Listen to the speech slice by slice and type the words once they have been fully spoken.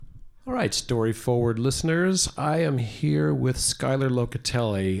All right, Story Forward listeners. I am here with Skyler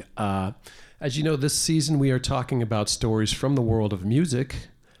Locatelli. As you know, this season we are talking about stories from the world of music,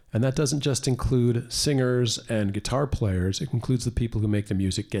 and that doesn't just include singers and guitar players. It includes the people who make the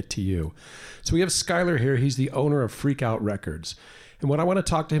music get to you. So we have Skyler here. He's the owner of Freakout Records. And what I want to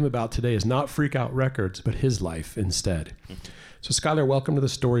talk to him about today is not Freakout Records, but his life instead. So Skyler, welcome to the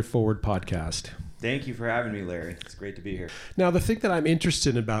Story Forward podcast. Thank you for having me, Larry. It's great to be here. Now, the thing that I'm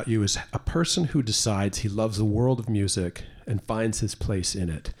interested in about you is a person who decides he loves the world of music and finds his place in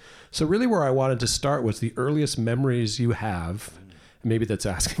it. So really where I wanted to start was the earliest memories you have. Maybe that's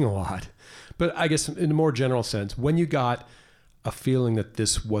asking a lot. But I guess in a more general sense, when you got a feeling that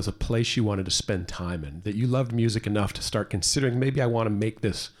this was a place you wanted to spend time in, that you loved music enough to start considering, maybe I want to make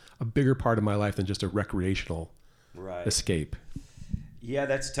this a bigger part of my life than just a recreational escape. Yeah,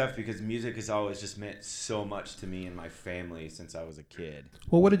 that's tough because music has always just meant so much to me and my family since I was a kid.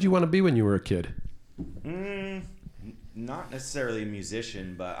 Well, what did you want to be when you were a kid? Not necessarily a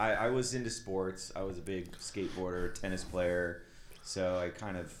musician, but I was into sports. I was a big skateboarder, tennis player, so I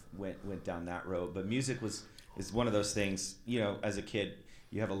kind of went down that road. But music is one of those things, you know, as a kid,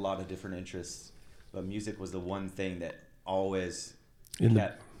 you have a lot of different interests, but music was the one thing that always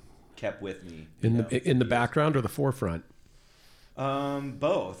kept with me. In the background or the forefront?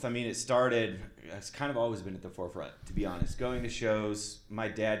 Both. I mean, it's kind of always been at the forefront, to be honest. Going to shows. My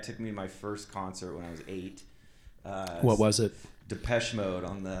dad took me to my first concert when I was 8. What was it? Depeche Mode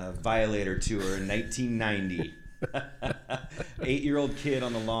on the Violator tour in 1990. 8-year-old kid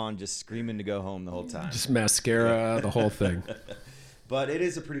on the lawn just screaming to go home the whole time. Just mascara, the whole thing. But it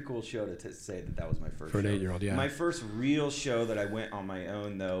is a pretty cool show to say that was my first For an show. 8-year-old, yeah. My first real show that I went on my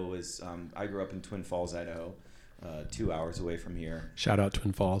own, though, was I grew up in Twin Falls, Idaho. 2 hours away from here. Shout out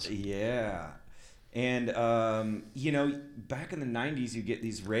Twin Falls. Yeah. And, back in the 90s, you get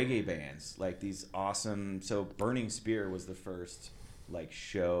these reggae bands, like these awesome... So Burning Spear was the first,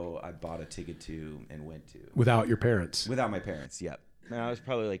 show I bought a ticket to and went to. Without your parents? Without my parents, yep. I was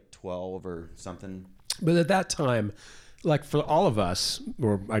probably 12 or something. But at that time, for all of us,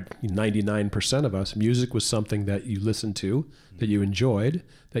 or 99% of us, music was something that you listened to, that you enjoyed,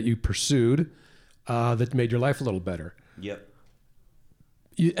 that you pursued, that made your life a little better. Yep.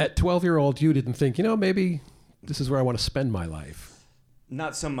 At 12-year-old, you didn't think, maybe this is where I want to spend my life.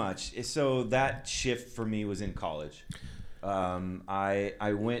 Not so much. So that shift for me was in college.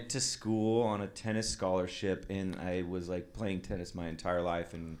 I went to school on a tennis scholarship, and I was playing tennis my entire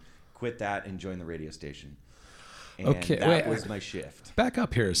life, and quit that and joined the radio station. And that was my shift. Back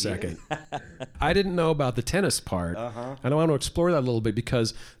up here a second. I didn't know about the tennis part. Uh-huh. And I want to explore that a little bit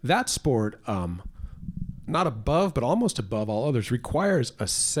because that sport, not above, but almost above all others, requires a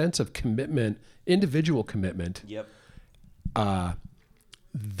sense of commitment, individual commitment. Yep.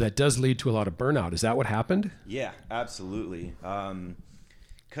 That does lead to a lot of burnout. Is that what happened? Yeah, absolutely.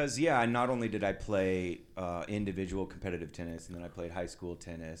 Because, not only did I play individual competitive tennis, and then I played high school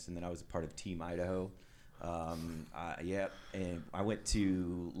tennis, and then I was a part of Team Idaho. And I went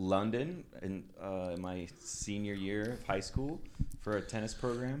to London in my senior year of high school for a tennis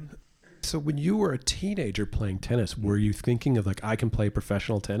program. So when you were a teenager playing tennis, were you thinking of I can play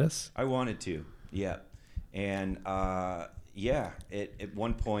professional tennis? I wanted to, yeah. And at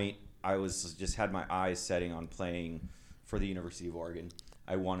one point I was just had my eyes setting on playing for the University of Oregon.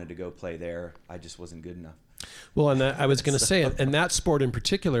 I wanted to go play there. I just wasn't good enough. Well, and I was going to say, and that sport in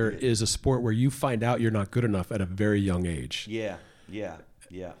particular is a sport where you find out you're not good enough at a very young age. Yeah.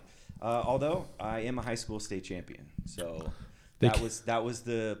 Although I am a high school state champion, so that was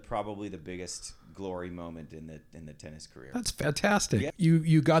probably the biggest glory moment in the tennis career. That's fantastic. Yeah.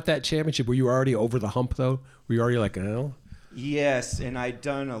 You got that championship. Were you already over the hump though? Were you already oh? Yes, and I'd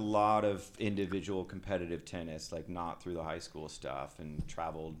done a lot of individual competitive tennis, not through the high school stuff, and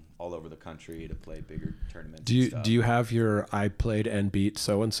traveled all over the country to play bigger tournaments. Do you have your I played and beat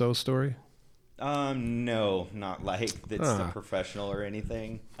so and so story? No, not that's the professional or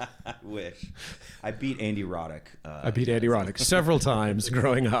anything. I wish. I beat Andy Roddick. I beat Andy Roddick several times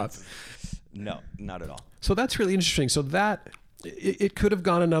growing up. No, not at all. So that's really interesting. So that it could have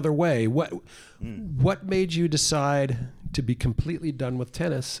gone another way. What made you decide to be completely done with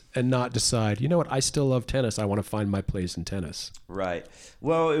tennis and not decide, I still love tennis. I want to find my place in tennis. Right.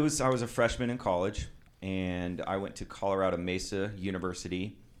 Well, I was a freshman in college, and I went to Colorado Mesa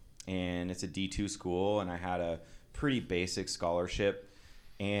University, and it's a D2 school, and I had a pretty basic scholarship,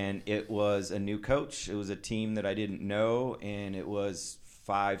 and it was a new coach. It was a team that I didn't know, and it was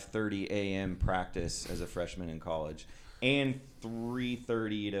 5:30 a.m. practice as a freshman in college, and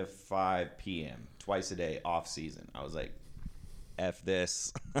 3:30 to 5 p.m. twice a day off season. I was like, F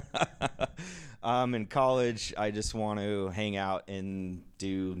this. In college, I just want to hang out and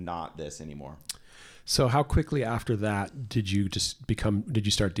do not this anymore. So how quickly after that did you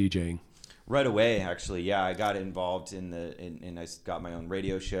start DJing? Right away, actually. Yeah, I got involved and I got my own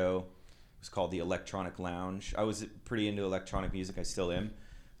radio show. It was called the Electronic Lounge. I was pretty into electronic music. I still am.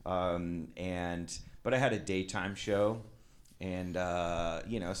 But I had a daytime show, and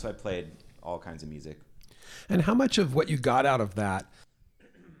so I played all kinds of music. And how much of what you got out of that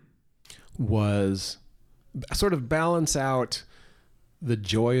was sort of balance out the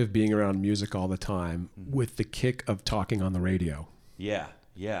joy of being around music all the time with the kick of talking on the radio? Yeah.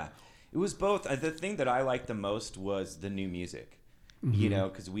 It was both. The thing that I liked the most was the new music,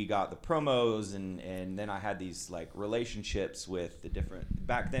 because we got the promos and then I had these like relationships with the different,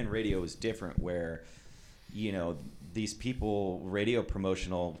 back then radio was different where, these people, radio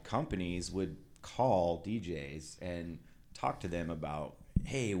promotional companies would call DJs and talk to them about,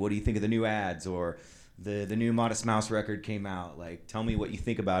 hey, what do you think of the new ads, or the new Modest Mouse record came out, like tell me what you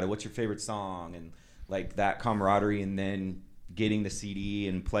think about it, what's your favorite song, and like that camaraderie, and then getting the CD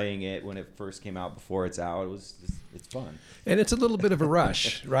and playing it when it first came out before it's out. It's fun. And it's a little bit of a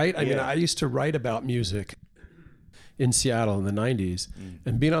rush, right? I mean, I used to write about music in Seattle in the 90s,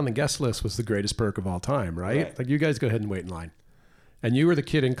 and being on the guest list was the greatest perk of all time, right? Like, you guys go ahead and wait in line. And you were the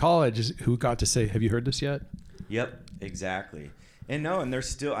kid in college who got to say, have you heard this yet? Yep, exactly. And I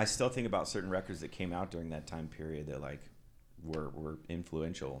still think about certain records that came out during that time period that like were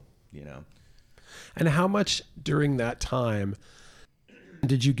influential, And how much during that time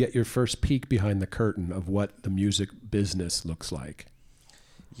did you get your first peek behind the curtain of what the music business looks like?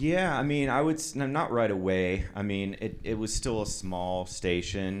 Yeah, I mean, not right away. I mean, it was still a small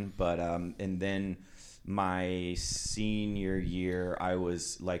station, but and then my senior year, I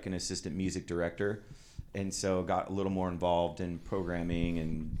was like an assistant music director, and so got a little more involved in programming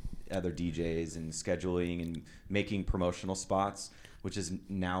and other DJs and scheduling and making promotional spots, which is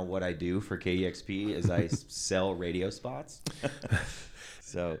now what I do for KEXP is I sell radio spots.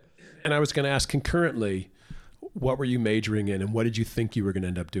 So, and I was going to ask concurrently, what were you majoring in and what did you think you were going to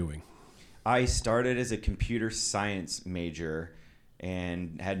end up doing? I started as a computer science major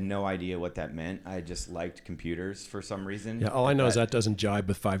and had no idea what that meant. I just liked computers for some reason. Yeah, all I know is that doesn't jibe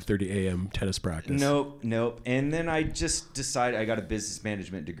with 5:30 a.m. tennis practice. Nope. And then I just decided I got a business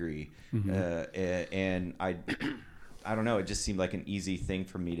management degree. And I don't know, it just seemed like an easy thing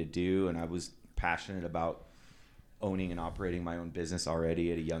for me to do, and I was passionate about owning and operating my own business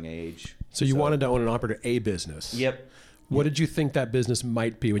already at a young age. So you wanted to own and operate a business. Yep. What did you think that business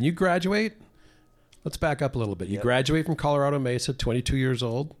might be? When you graduate, let's back up a little bit. You graduate from Colorado Mesa, 22 years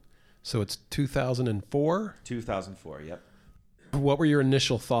old. So it's 2004? 2004, yep. What were your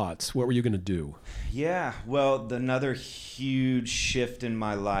initial thoughts? What were you going to do? Yeah, well, another huge shift in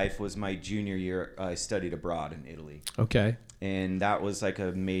my life was my junior year. I studied abroad in Italy. Okay. And that was like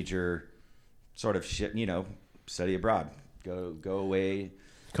a major sort of shift, study abroad, go away.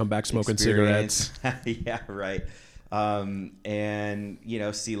 Come back smoking cigarettes. Yeah, right. And,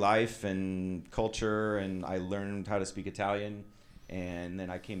 see life and culture. And I learned how to speak Italian. And then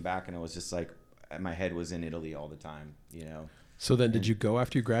I came back and I was just like, my head was in Italy all the time, So then did you go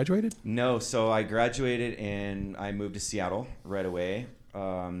after you graduated? No. So I graduated and I moved to Seattle right away.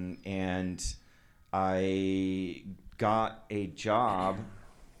 And I got a job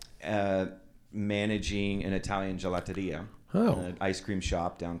managing an Italian gelateria, an ice cream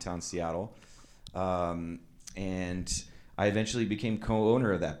shop downtown Seattle. And I eventually became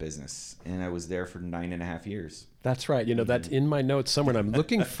co-owner of that business, and I was there for 9.5 years. That's right. That's in my notes somewhere, and I'm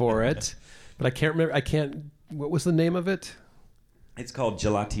looking for it, but I can't remember. What was the name of it? It's called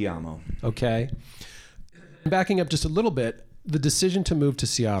Gelatiamo. Okay. Backing up just a little bit, the decision to move to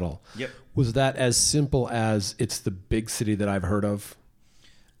Seattle. Yep. Was that as simple as it's the big city that I've heard of?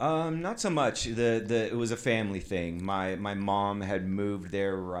 Not so much. It was a family thing. My mom had moved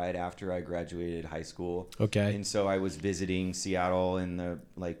there right after I graduated high school. Okay. And so I was visiting Seattle in the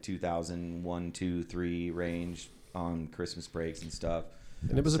 2001, 2, 3 range on Christmas breaks and stuff.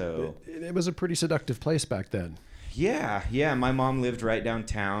 And it was a pretty seductive place back then. Yeah. My mom lived right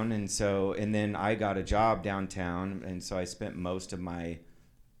downtown, and then I got a job downtown, and so I spent most of my,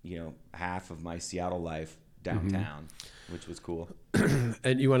 half of my Seattle life downtown, which was cool.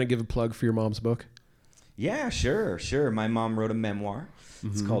 And you want to give a plug for your mom's book? Yeah, sure. My mom wrote a memoir.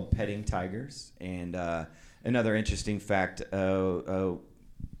 It's called Petting Tigers. And another interesting fact,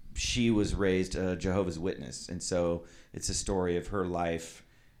 she was raised a Jehovah's Witness. And so it's a story of her life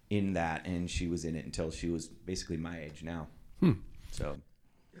in that, and she was in it until she was basically my age now. So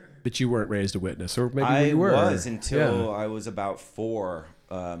But you weren't raised a witness, or maybe I you were. was until I was about 4.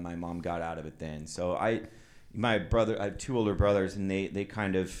 My mom got out of it then. So I have 2 older brothers, and they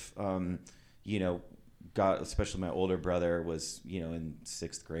kind of, got, especially my older brother was, in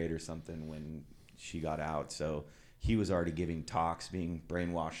 6th grade or something when she got out. So he was already giving talks, being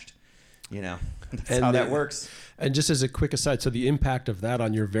brainwashed. That's how that works. And just as a quick aside, so the impact of that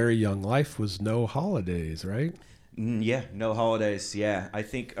on your very young life was no holidays, right? Yeah, no holidays. Yeah, I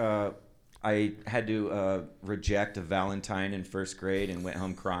think I had to reject a Valentine in 1st grade and went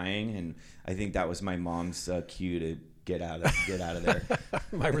home crying, and I think that was my mom's cue to get out of there.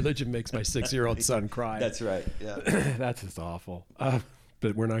 My religion makes my 6-year-old son cry. That's right. Yeah, that's just awful.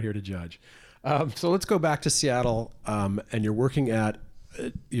 But we're not here to judge. So let's go back to Seattle, and you're working at.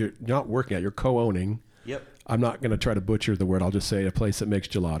 You're not working at. You're co-owning. Yep. I'm not going to try to butcher the word. I'll just say a place that makes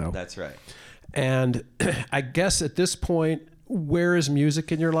gelato. That's right. And I guess at this point, where is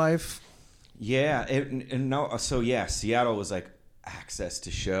music in your life? Yeah, Seattle was like access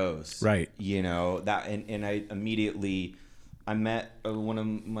to shows, right? That, and I immediately met one of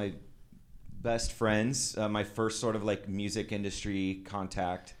my best friends, my first sort of like music industry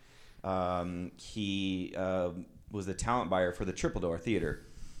contact. He was the talent buyer for the Triple Door Theater,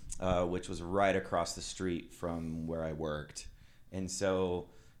 which was right across the street from where I worked, and so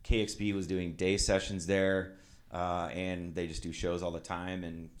KXB was doing day sessions there, and they just do shows all the time.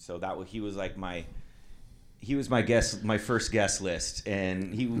 And so he was my first guest list,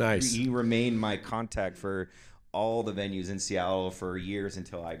 and he remained my contact for all the venues in Seattle for years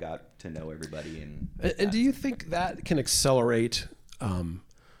until I got to know everybody. And do you think that can accelerate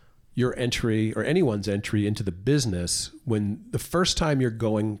your entry or anyone's entry into the business when the first time you're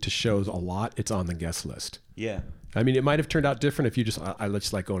going to shows a lot, it's on the guest list? Yeah. I mean, it might have turned out different if you just, I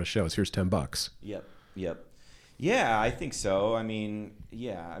just like going to shows. Here's $10. Yep. Yeah, I think so. I mean,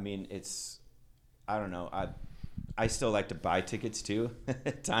 it's, I don't know. I still like to buy tickets too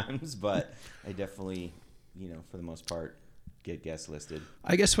at times, but I definitely, for the most part, get guest listed.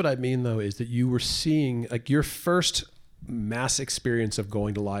 I guess what I mean though is that you were seeing like your first mass experience of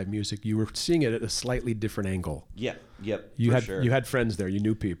going to live music, you were seeing it at a slightly different angle. Yep. You had friends there, you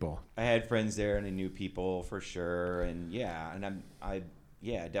knew people. I had friends there and I knew people for sure. And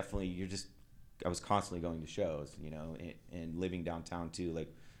definitely I was constantly going to shows, and living downtown too.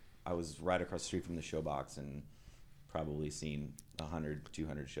 Like I was right across the street from the Showbox and probably seen 100,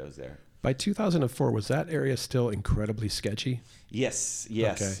 200 shows there. By 2004, was that area still incredibly sketchy? Yes.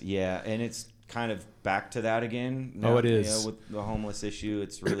 Okay. Yeah. And it's kind of back to that again now, it is. With the homeless issue.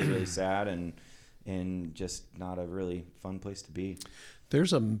 It's really, really sad and just not a really fun place to be.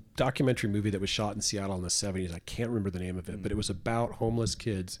 There's a documentary movie that was shot in Seattle in the 70s. I can't remember the name of it, but it was about homeless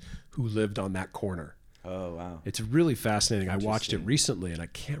kids who lived on that corner. Oh, wow. It's really fascinating. I watched it recently, and I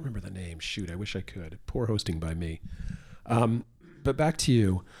can't remember the name. Shoot, I wish I could. Poor hosting by me. But back to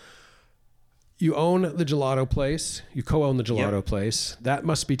you. You own the gelato place. You co-own the gelato place. That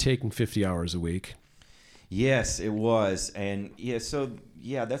must be taking 50 hours a week. Yes, it was. And this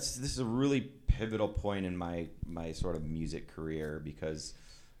is a really pivotal point in my sort of music career because,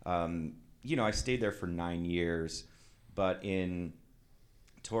 I stayed there for 9 years, but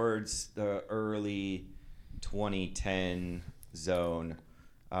towards the early 2010 zone,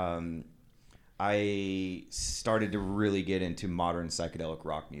 I started to really get into modern psychedelic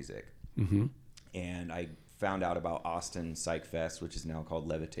rock music. Mm-hmm. And I found out about Austin Psych Fest, which is now called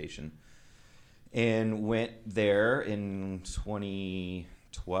Levitation, and went there in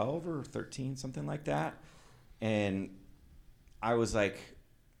 2012 or 13, something like that. And I was like,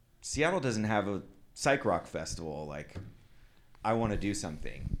 Seattle doesn't have a psych rock festival. Like, I want to do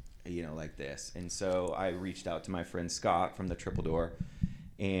something, like this. And so I reached out to my friend Scott from the Triple Door,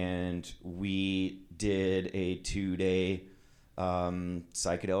 and we did a 2-day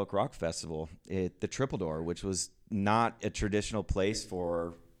psychedelic rock festival at the Triple Door, which was not a traditional place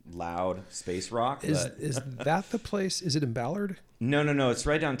for loud space rock. Is that the place? Is it in Ballard? No. It's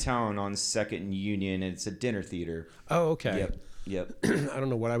right downtown on 2nd and Union, and it's a dinner theater. Oh, okay. Yep. I don't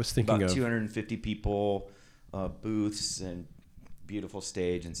know what I was thinking About of. 250 people, booths, and beautiful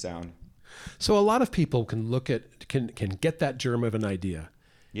stage and sound. So a lot of people can get that germ of an idea.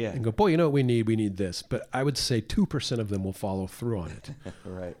 Yeah. And go, boy, you know what we need? We need this. But I would say 2% of them will follow through on it.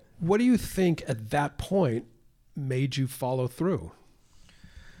 Right. What do you think at that point made you follow through?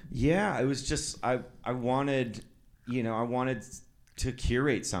 Yeah, it was just I wanted to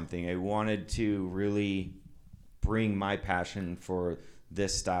curate something. I wanted to really bring my passion for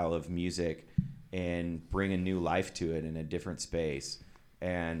this style of music and bring a new life to it in a different space.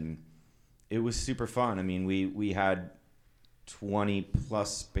 And it was super fun. I mean, we had 20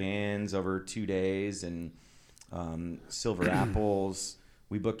 plus bands over 2 days, and Silver Apples.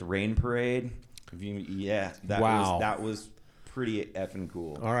 We booked Rain Parade. That was pretty effing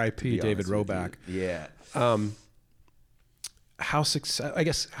cool. R.I.P. David Roback. Yeah. How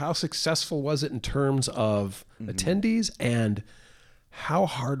successful was it in terms of attendees, and how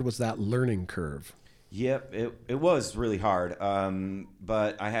hard was that learning curve? Yep, it was really hard.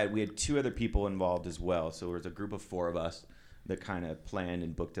 But we had 2 other people involved as well. So there was a group of 4 of us that kind of planned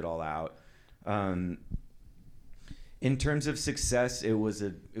and booked it all out. In terms of success, it was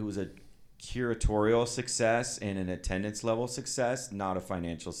a curatorial success and an attendance level success, not a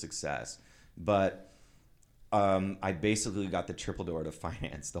financial success. But I basically got the triple door to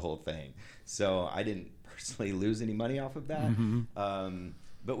finance the whole thing. So I didn't personally lose any money off of that. Mm-hmm.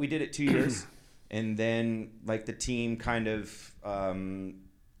 But we did it 2 years. And then like the team kind of,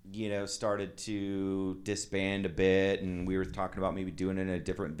 started to disband a bit, and we were talking about maybe doing it in a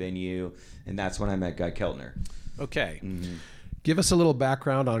different venue. And that's when I met Guy Keltner. Okay. Mm-hmm. Give us a little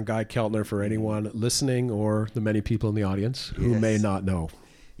background on Guy Keltner for anyone listening or the many people in the audience who may not know.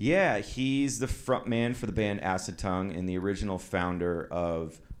 Yeah, he's the front man for the band Acid Tongue and the original founder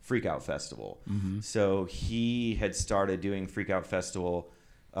of Freakout Festival. Mm-hmm. So he had started doing Freakout Festival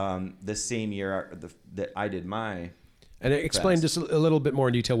the same year that I did my And explain just a little bit more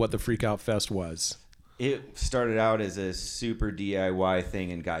in detail what the Freakout Fest was. It started out as a super DIY thing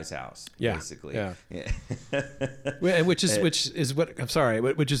in Guy's house, basically. Yeah. which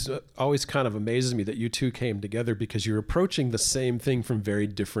is always kind of amazes me that you two came together, because you're approaching the same thing from very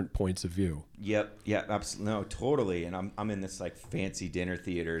different points of view. Yep. Yeah, absolutely. No, totally. And I'm in this like fancy dinner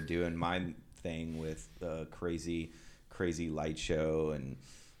theater doing my thing with a crazy light show and,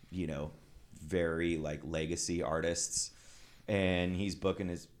 very like legacy artists. And he's booking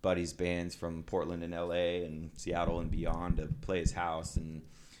his buddies' bands from Portland and LA and Seattle and beyond to play his house.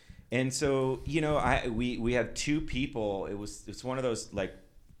 And so, we had 2 people. It's one of those like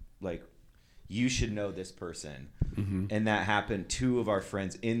you should know this person. Mm-hmm. And that happened. 2 of our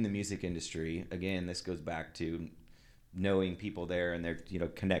friends in the music industry. Again, this goes back to knowing people there, and they're,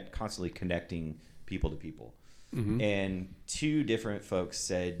 constantly connecting people to people. Mm-hmm. And 2 different folks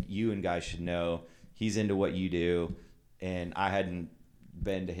said, you and Guy should know. He's into what you do. And I hadn't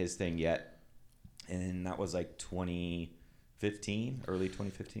been to his thing yet. And that was like 2015, early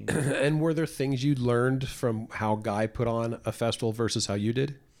 2015. And were there things you learned from how Guy put on a festival versus how you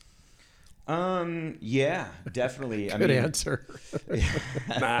did? Yeah, definitely. Good answer.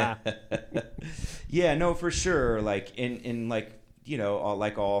 Nah. Yeah, no, for sure. Like in like,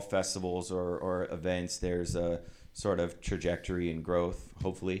 like all festivals or events, there's a sort of trajectory and growth,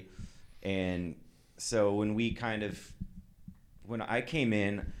 hopefully. And so when I came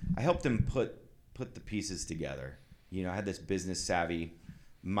in, I helped him put the pieces together. I had this business savvy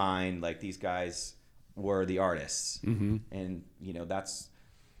mind. Like, these guys were the artists. Mm-hmm. And,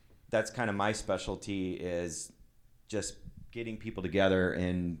 that's kind of my specialty, is just getting people together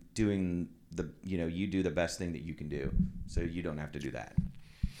and doing you do the best thing that you can do, so you don't have to do that.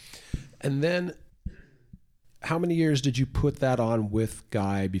 And then how many years did you put that on with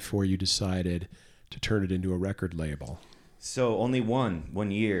Guy before you decided to turn it into a record label? So only one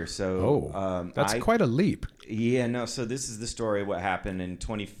year. So that's quite a leap. Yeah, no. So this is the story of what happened in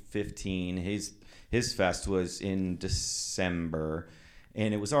 2015. His fest was in December,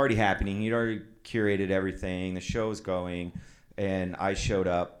 and it was already happening. He'd already curated everything. The show was going, and I showed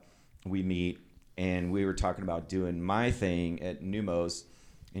up. We meet, and we were talking about doing my thing at Numos,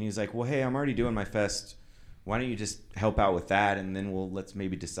 and he was like, "Well, hey, I'm already doing my fest. Why don't you just help out with that, and then let's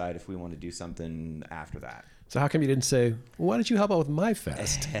maybe decide if we want to do something after that." So how come you didn't say, well, why don't you help out with my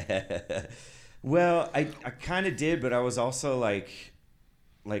fest? Well, I kind of did, but I was also like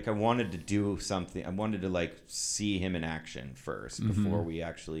I wanted to do something. I wanted to like see him in action first before we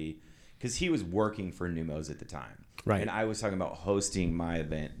actually, because he was working for Numos at the time. Right. And I was talking about hosting my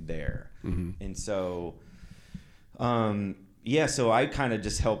event there. Mm-hmm. And so, so I kind of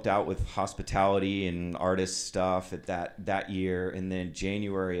just helped out with hospitality and artist stuff at that year. And then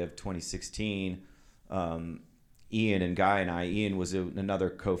January of 2016, Ian and Guy and Ian was another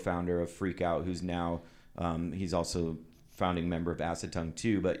co-founder of Freakout, who's now, he's also founding member of Acid Tongue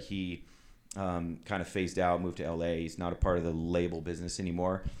too, but he kind of phased out, moved to LA. He's not a part of the label business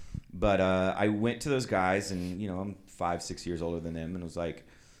anymore. But I went to those guys, and I'm 5-6 years older than them, and was like,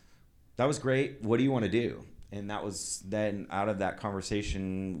 that was great. What do you want to do? And that was then, out of that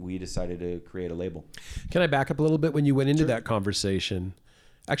conversation, we decided to create a label. Can I back up a little bit? When you went into that conversation,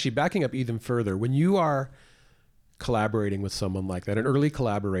 actually backing up even further, when you are collaborating with someone like that, an early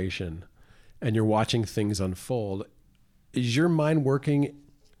collaboration, and you're watching things unfold, is your mind working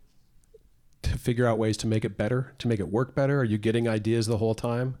to figure out ways to make it better, to make it work better? Are you getting ideas the whole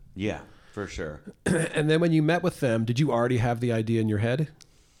time? Yeah, for sure. And then when you met with them, did you already have the idea in your head?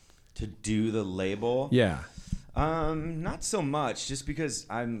 To do the label? Yeah. Not so much, just because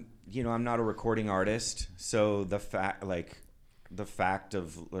I'm not a recording artist. So the fact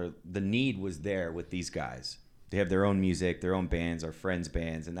of or the need was there with these guys. They have their own music, their own bands, our friends'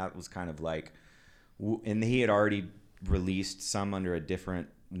 bands, and that was kind of like, and he had already released some under a different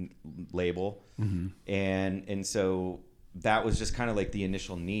label, Mm-hmm. and so that was just kind of like the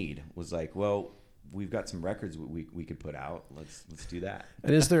initial need was like, well, we've got some records we could put out. Let's do that.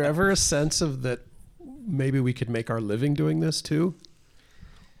 And is there ever a sense of that maybe we could make our living doing this too?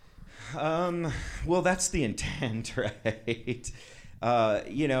 Well, that's the intent, right?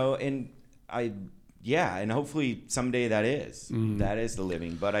 And hopefully someday that is the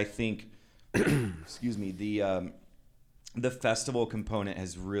living. But I think, excuse me, the festival component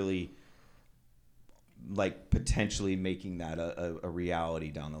has really like potentially making that a reality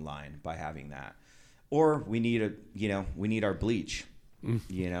down the line by having that. Or we need our bleach,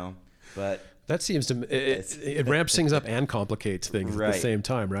 but that seems to it ramps things up and complicates things right. At the same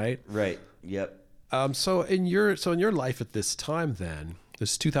time, right? Right. Yep. So in your life at this time, then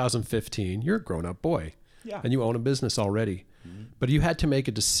this is 2015, you're a grown up boy, Yeah. and you own a business already, but you had to make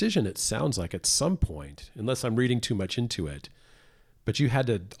a decision. It sounds like at some point, unless I'm reading too much into it, but you had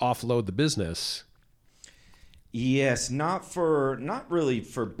to offload the business. Yes, not really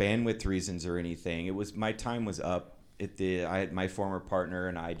for bandwidth reasons or anything. It was my time was up. I had my former partner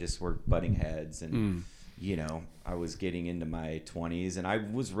and I just were butting heads, and I was getting into my 20s, and I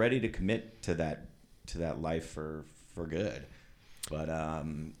was ready to commit to that life for good. But I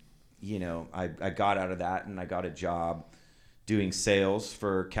got out of that and I got a job doing sales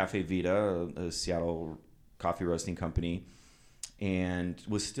for Cafe Vita, a Seattle coffee roasting company, and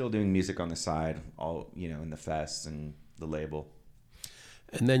was still doing music on the side, all in the fests and the label.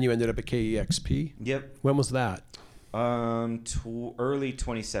 And then you ended up at KEXP. Yep. When was that? Early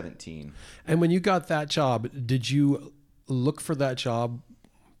 2017. And when you got that job, did you look for that job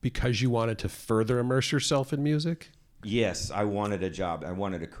because you wanted to further immerse yourself in music? Yes, I wanted a job. I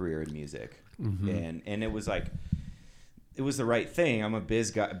wanted a career in music, and it was like, it was the right thing. I'm a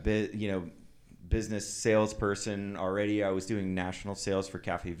business salesperson already. I was doing national sales for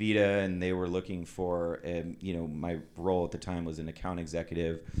Cafe Vita, and they were looking for, my role at the time was an account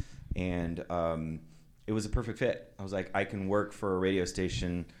executive, and it was a perfect fit. I was like, I can work for a radio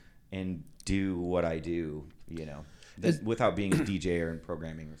station and do what I do, without being a DJ or in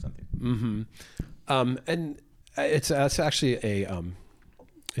programming or something. Mm-hmm. And it's actually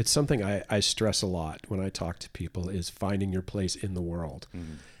it's something I stress a lot when I talk to people is finding your place in the world.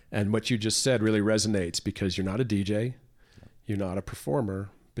 Mm-hmm. And what you just said really resonates because you're not a DJ, you're not a performer,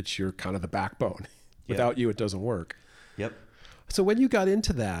 but you're kind of the backbone. Without you, it doesn't work. Yep. So when you got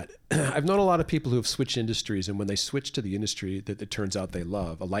into that, I've known a lot of people who have switched industries, and when they switch to the industry that it turns out they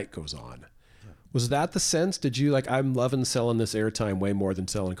love, a light goes on. Yeah. Was that the sense? Did you I'm loving selling this airtime way more than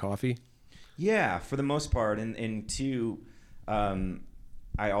selling coffee? Yeah, for the most part. And two, I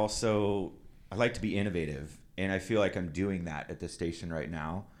like to be innovative, and I feel like I'm doing that at the station right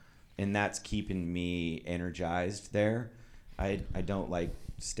now, and that's keeping me energized there. I don't like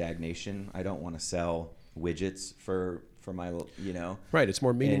stagnation. I don't want to sell widgets for my, Right, it's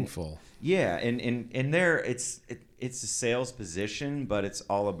more meaningful. And there it's a sales position, but it's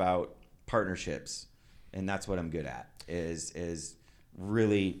all about partnerships, and that's what I'm good at is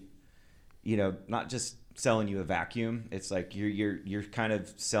really, not just selling you a vacuum. It's like you're kind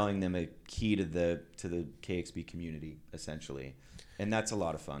of selling them a key to the KXP community, essentially, and that's a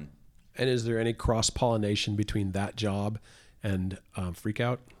lot of fun. And is there any cross-pollination between that job and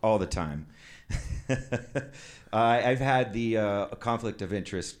Freakout? All the time. I've had the conflict of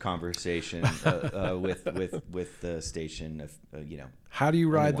interest conversation with the station. How do you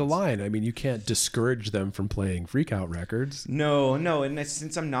ride the line? I mean, you can't discourage them from playing Freakout records. No, and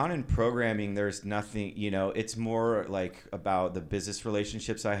since I'm not in programming, there's nothing. It's more like about the business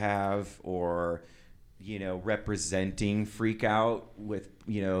relationships I have, or representing Freakout with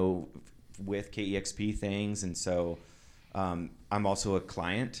KEXP things, and so I'm also a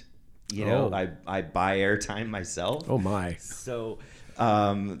client. I buy airtime myself. Oh my! So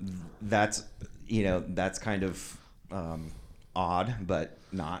that's kind of odd, but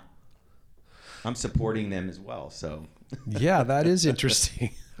not. I'm supporting them as well. So yeah, that is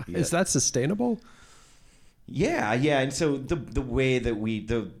interesting. Yeah. Is that sustainable? Yeah. And so the way that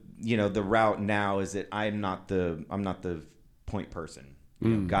the route now is that I'm not the point person.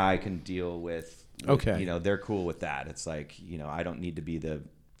 Guy can deal with Okay. You know, they're cool with that. It's like, you know, I don't need to be the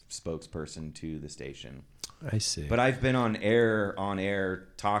spokesperson to the station. I see. But I've been on air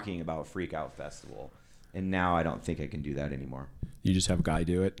talking about Freakout Festival, and now I don't think I can do that anymore. You just have a guy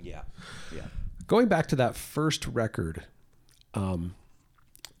do it? Yeah. Going back to that first record,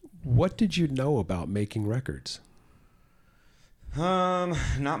 what did you know about making records?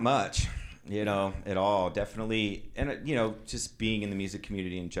 Not much, you know, at all. Definitely, and you know, just being in the music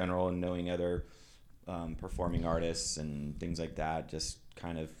community in general and knowing other performing artists and things like that. Just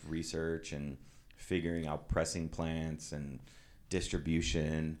kind of research and figuring out pressing plants and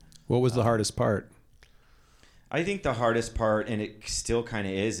distribution. What was the hardest part? I think the hardest part, and it still kind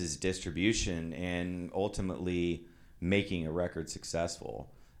of is distribution and ultimately making a record successful.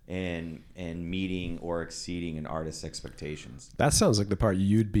 And meeting or exceeding an artist's expectations. That sounds like the part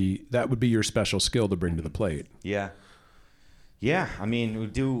that would be your special skill to bring to the plate. Yeah. I mean, we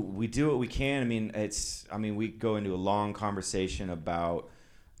do what we can. I mean, we go into a long conversation about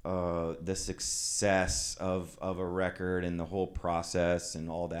the success of a record and the whole process and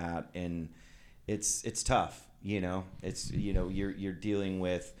all that, and it's tough. You know, you're dealing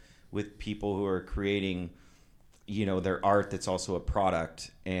with people who are creating, you know, their art that's also a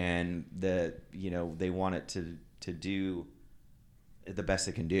product, and they want it to do the best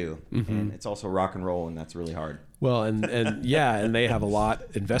it can do. Mm-hmm. And it's also rock and roll, and that's really hard. Well, and yeah, and they have a lot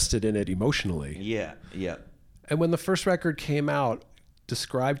invested in it emotionally. Yeah. And when the first record came out,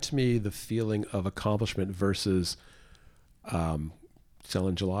 describe to me the feeling of accomplishment versus selling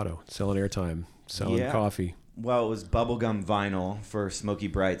gelato, selling airtime, selling coffee. Well, it was bubblegum vinyl for Smokey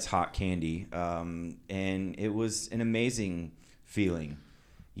Bright's Hot Candy, and it was an amazing feeling.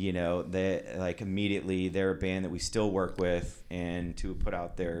 You know, that like immediately they're a band that we still work with, and to put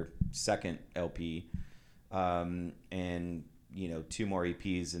out their second LP, and you know, 2 more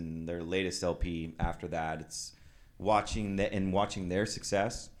EPs and their latest LP after that. It's watching their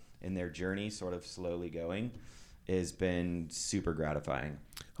success and their journey sort of slowly going has been super gratifying.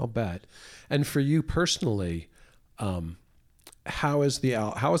 I'll bet. And for you personally, how is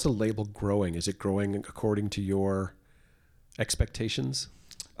the label growing? Is it growing according to your expectations?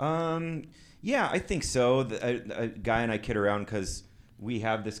 Yeah, I think so. A guy and I kid around because we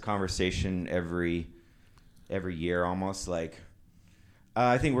have this conversation every year almost. Like,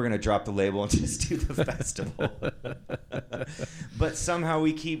 I think we're going to drop the label and just do the festival. But somehow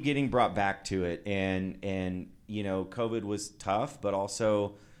we keep getting brought back to it. And you know, COVID was tough, but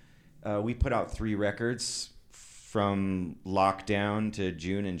also we put out 3 records from lockdown to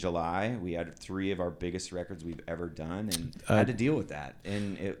June and July. We had 3 of our biggest records we've ever done, and had to deal with that,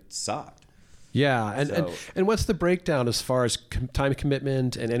 and it sucked. Yeah, and what's the breakdown as far as time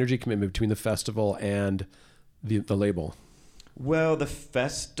commitment and energy commitment between the festival and the label? Well, the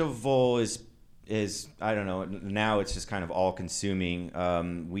festival is I don't know. Now it's just kind of all consuming.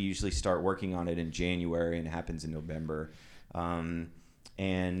 We usually start working on it in January, and it happens in November.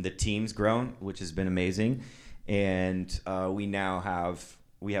 And the team's grown, which has been amazing. And we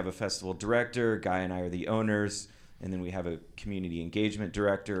have a festival director. Guy and I are the owners. And then we have a community engagement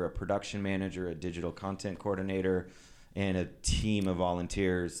director, a production manager, a digital content coordinator, and a team of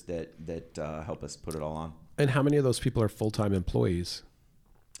volunteers that help us put it all on. And how many of those people are full-time employees?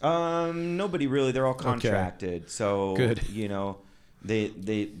 Nobody really. They're all contracted. Okay. So good. You know,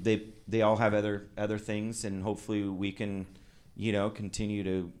 they all have other things, and hopefully we can, you know,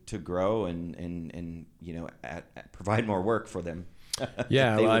 continue to grow and you know, provide more work for them.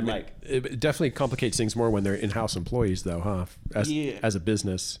 Yeah, well, I mean, it definitely complicates things more when they're in-house employees, though, huh? As a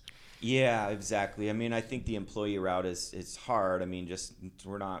business. Yeah, exactly. I mean, I think the employee route is hard. I mean, just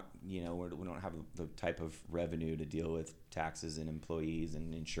we're not, you know, we don't have the type of revenue to deal with taxes and employees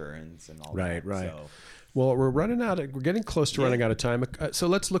and insurance and all that. Right. So, well, we're getting close to running out of time. So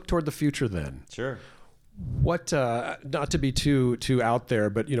let's look toward the future then. Sure. What, not to be too out there,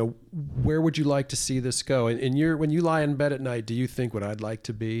 but you know, where would you like to see this go? And when you lie in bed at night, do you think what I'd like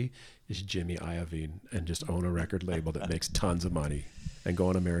to be is Jimmy Iovine and just own a record label that makes tons of money and go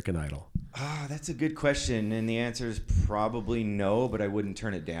on American Idol? That's a good question, and the answer is probably no, but I wouldn't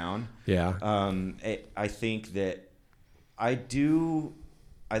turn it down. Yeah. I think that I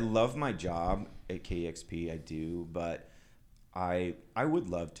love my job at KEXP, I do, but I would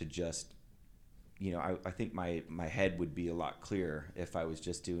love to just, you know, I think my head would be a lot clearer if I was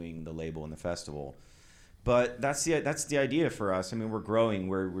just doing the label and the festival. But that's the idea for us. I mean, we're growing.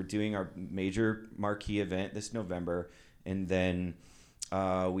 We're doing our major marquee event this November, and then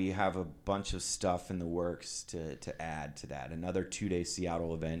we have a bunch of stuff in the works to add to that. Another 2-day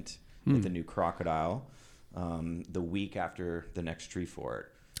Seattle event at the new Crocodile, the week after the next Tree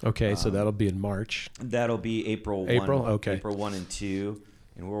Fort. Okay, so that'll be in March. That'll be April 1. Okay. April 1 and 2.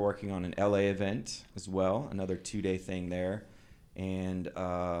 And we're working on an LA event as well, another 2-day thing there. And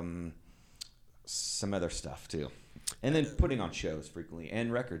some other stuff too. And then putting on shows frequently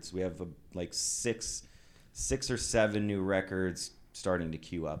and records. We have like six or seven new records starting to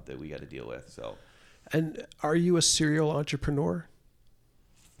queue up that we got to deal with. So, and are you a serial entrepreneur?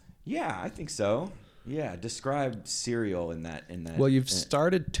 Yeah, I think so. Yeah, describe serial in that. Well, you've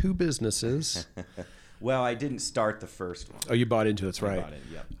started 2 businesses. Well, I didn't start the first one. Oh, you bought into it. That's right. I bought it,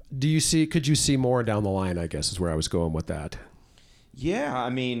 yep. Could you see more down the line, I guess is where I was going with that. Yeah, I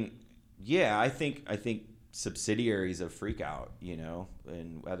mean, I think subsidiaries of Freakout,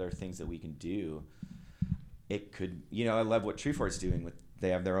 and other things that we can do. It could, I love what Treefort's doing they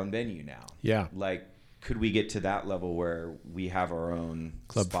have their own venue now. Yeah. Like, could we get to that level where we have our own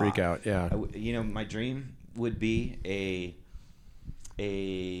Club spot? Freakout? Yeah. My dream would be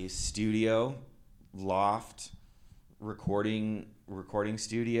a studio, loft, recording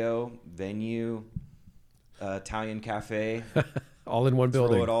studio, venue, Italian cafe. All in one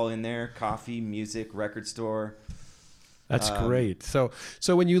building. Throw it all in there. Coffee, music, record store. That's great. So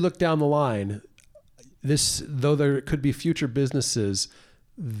when you look down the line, though there could be future businesses,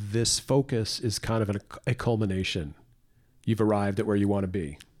 this focus is kind of a culmination. You've arrived at where you want to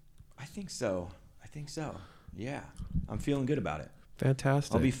be. I think so. Yeah. I'm feeling good about it.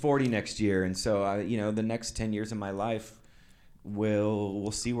 Fantastic. I'll be 40 next year. And so, the next 10 years of my life,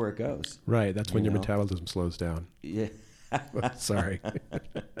 we'll see where it goes. Right. That's when your metabolism slows down. Yeah. Sorry.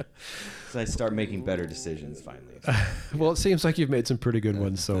 So I start making better decisions finally. Well, it seems like you've made some pretty good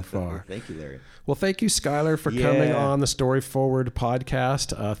ones so far. Thank you, Larry. Well, thank you, Skyler, for coming on the Story Forward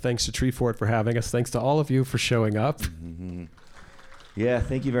podcast. Thanks to Treefort for having us. Thanks to all of you for showing up. Mm-hmm. Yeah,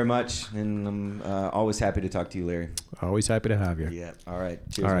 thank you very much. And I'm always happy to talk to you, Larry. Always happy to have you. Yeah. All right.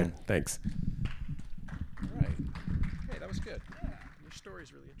 Cheers, all right. man. Thanks.